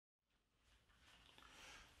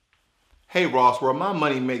Hey Ross, where my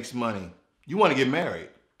money makes money. You want to get married.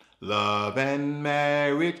 Love and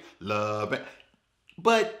marriage, love and...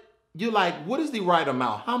 But you're like, what is the right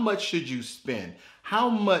amount? How much should you spend? How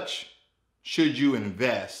much should you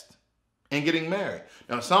invest in getting married?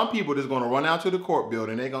 Now, some people just going to run out to the court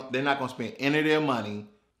building. They're not going to spend any of their money.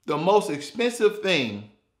 The most expensive thing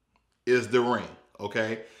is the ring,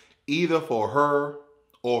 okay? Either for her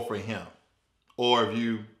or for him. Or if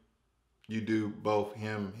you do both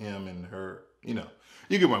him, and her, you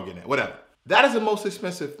get where I'm getting at, whatever. That is the most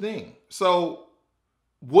expensive thing. So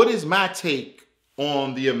what is my take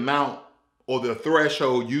on the amount or the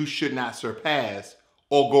threshold you should not surpass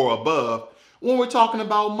or go above when we're talking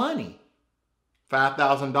about money?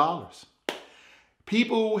 $5,000.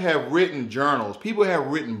 People have written journals, people have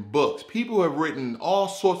written books, people have written all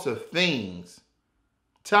sorts of things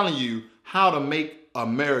telling you how to make a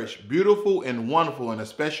marriage beautiful and wonderful on a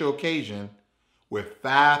special occasion with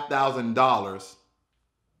 $5,000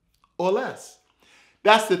 or less.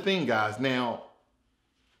 That's the thing, guys. Now,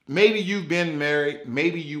 maybe you've been married,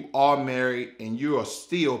 maybe you are married and you are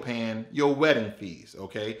still paying your wedding fees,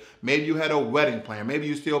 okay? Maybe you had a wedding plan, maybe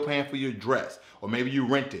you're still paying for your dress, or maybe you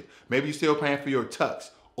rent it, maybe you're still paying for your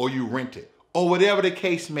tux, or you rent it, or whatever the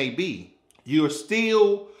case may be. You're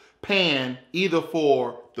still paying either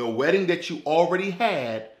for the wedding that you already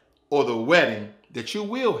had or the wedding that you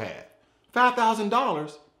will have.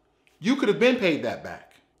 $5,000, you could have been paid that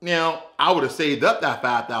back. Now, I would have saved up that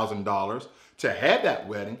 $5,000 to have that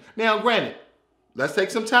wedding. Now, granted, let's take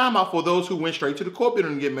some time out for those who went straight to the court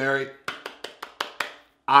building to get married.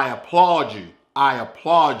 I applaud you. I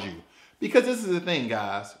applaud you. Because this is the thing,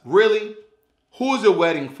 guys. Really, who is the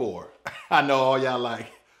wedding for? I know all y'all like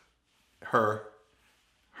her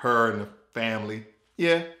and the family.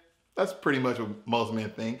 Yeah, that's pretty much what most men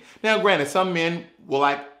think. Now, granted, some men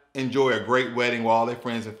will enjoy a great wedding where all their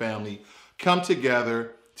friends and family come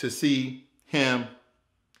together to see him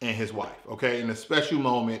and his wife, okay? In a special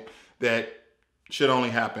moment that should only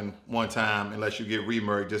happen one time unless you get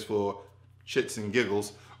remarried just for shits and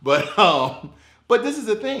giggles. But this is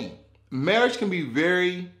the thing. Marriage can be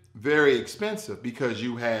very, very expensive because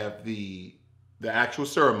you have the actual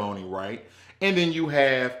ceremony, right? And then you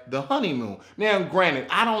have the honeymoon. Now, granted,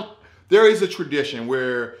 there is a tradition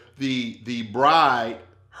where the bride,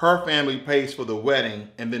 her family pays for the wedding,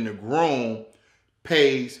 and then the groom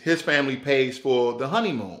his family pays for the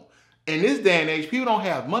honeymoon. In this day and age, people don't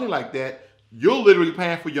have money like that. You're literally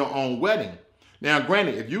paying for your own wedding. Now,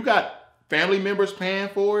 granted, if you got family members paying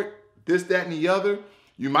for it, this, that, and the other,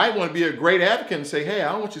 you might want to be a great advocate and say, hey,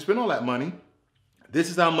 I don't want you to spend all that money.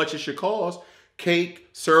 This is how much it should cost. Cake,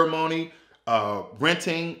 ceremony,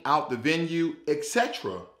 renting out the venue,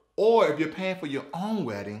 etc. Or if you're paying for your own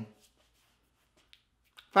wedding,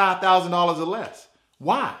 $5,000 or less.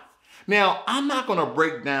 Why? Now, I'm not going to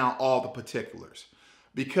break down all the particulars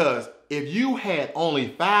because if you had only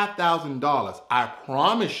 $5,000, I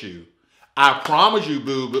promise you,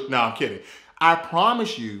 boo, no, I'm kidding. I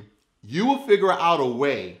promise you, you will figure out a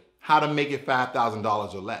way how to make it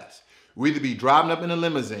 $5,000 or less. We'll either be driving up in a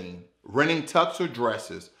limousine, renting tux or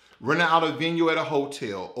dresses, renting out a venue at a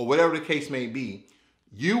hotel, or whatever the case may be.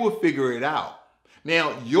 You will figure it out.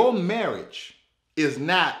 Now, your marriage is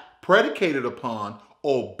not predicated upon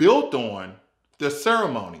or built on the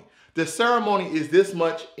ceremony. The ceremony is this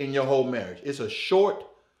much in your whole marriage. It's a short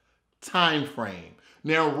time frame.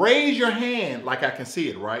 Now raise your hand like I can see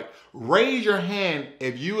it, right? Raise your hand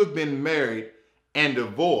if you have been married and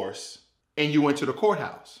divorced and you went to the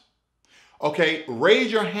courthouse. Okay,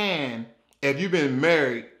 raise your hand if you've been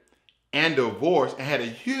married and divorced and had a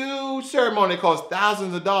huge ceremony that cost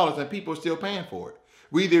thousands of dollars and people are still paying for it.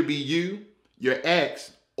 Whether it be you, your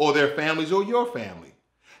ex, or their families or your family.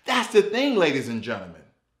 That's the thing, ladies and gentlemen.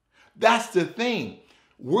 That's the thing.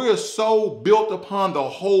 We're so built upon the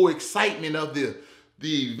whole excitement of the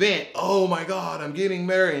event. Oh my God, I'm getting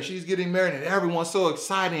married and she's getting married and everyone's so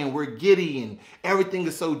excited and we're giddy and everything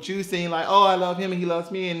is so juicy and like, oh, I love him and he loves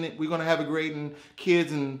me and we're going to have a great and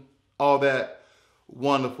kids and all that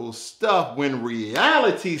wonderful stuff. When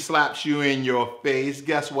reality slaps you in your face,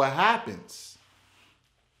 guess what happens?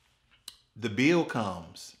 The bill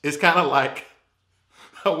comes. It's kind of like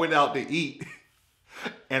I went out to eat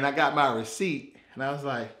and I got my receipt and I was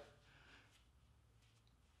like,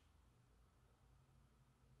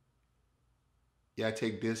 yeah, I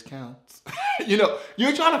take discounts.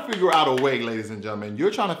 You're trying to figure out a way, ladies and gentlemen.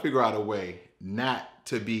 You're trying to figure out a way not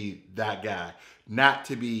to be that guy, not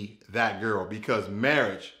to be that girl, because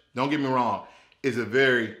marriage, don't get me wrong, is a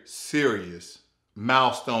very serious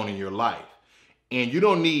milestone in your life. And you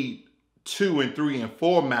don't need 2 and 3 and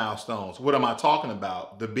 4 milestones. What am I talking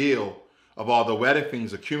about? The bill of all the wedding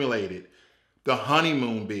things accumulated, the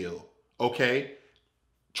honeymoon bill, okay?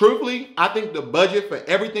 Truthfully, I think the budget for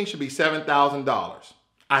everything should be $7,000.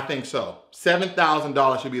 I think so.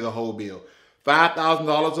 $7,000 should be the whole bill.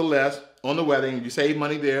 $5,000 or less on the wedding. You save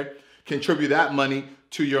money there. Contribute that money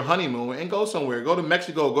to your honeymoon and go somewhere. Go to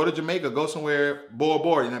Mexico, go to Jamaica, go somewhere, Bora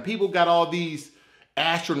Bora. Now, people got all these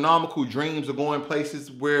astronomical dreams of going places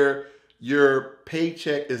where your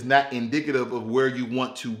paycheck is not indicative of where you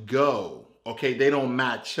want to go. Okay, they don't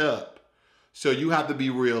match up. So you have to be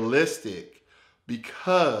realistic,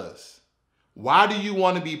 because why do you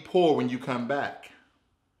want to be poor when you come back?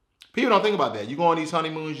 People don't think about that. You go on these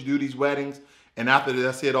honeymoons, you do these weddings, and after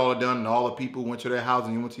that's it, all done, and all the people went to their house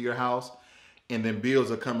and you went to your house, and then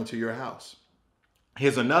bills are coming to your house.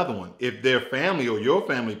 Here's another one. If their family or your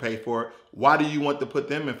family pay for it, why do you want to put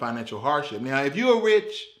them in financial hardship? Now, if you're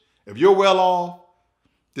rich, if you're well off,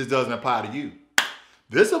 this doesn't apply to you.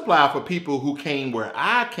 This applies for people who came where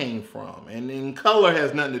I came from, and color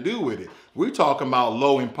has nothing to do with it. We're talking about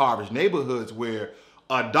low impoverished neighborhoods where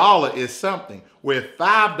 $1 is something, where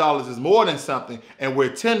 $5 is more than something, and where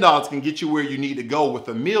 $10 can get you where you need to go with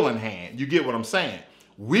a meal in hand. You get what I'm saying?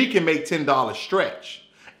 We can make $10 stretch.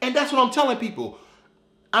 And that's what I'm telling people.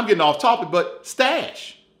 I'm getting off topic, but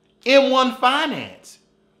stash. M1 Finance.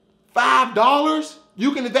 $5,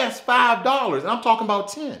 you can invest $5. And I'm talking about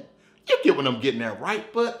 10. You get what I'm getting at,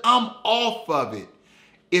 right? But I'm off of it.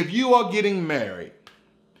 If you are getting married,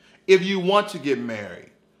 if you want to get married,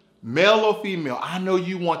 male or female, I know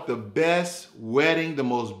you want the best wedding, the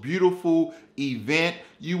most beautiful event.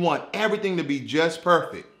 You want everything to be just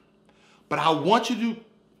perfect. But I want you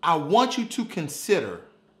to consider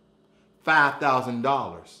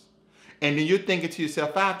 $5,000. And then you're thinking to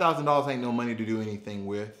yourself, $5,000 ain't no money to do anything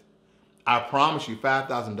with. I promise you,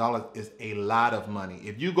 $5,000 is a lot of money.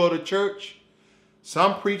 If you go to church,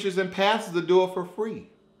 some preachers and pastors will do it for free.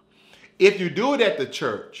 If you do it at the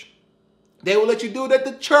church, they will let you do it at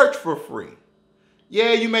the church for free.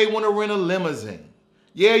 Yeah, you may want to rent a limousine.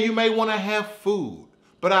 Yeah, you may want to have food.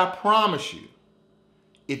 But I promise you,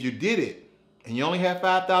 if you did it and you only have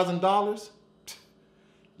 $5,000,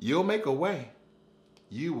 you'll make a way.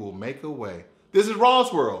 You will make a way. This is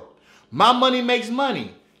Ross World. My money makes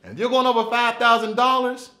money. And if you're going over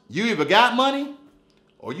 $5,000, you either got money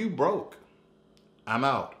or you broke. I'm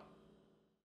out.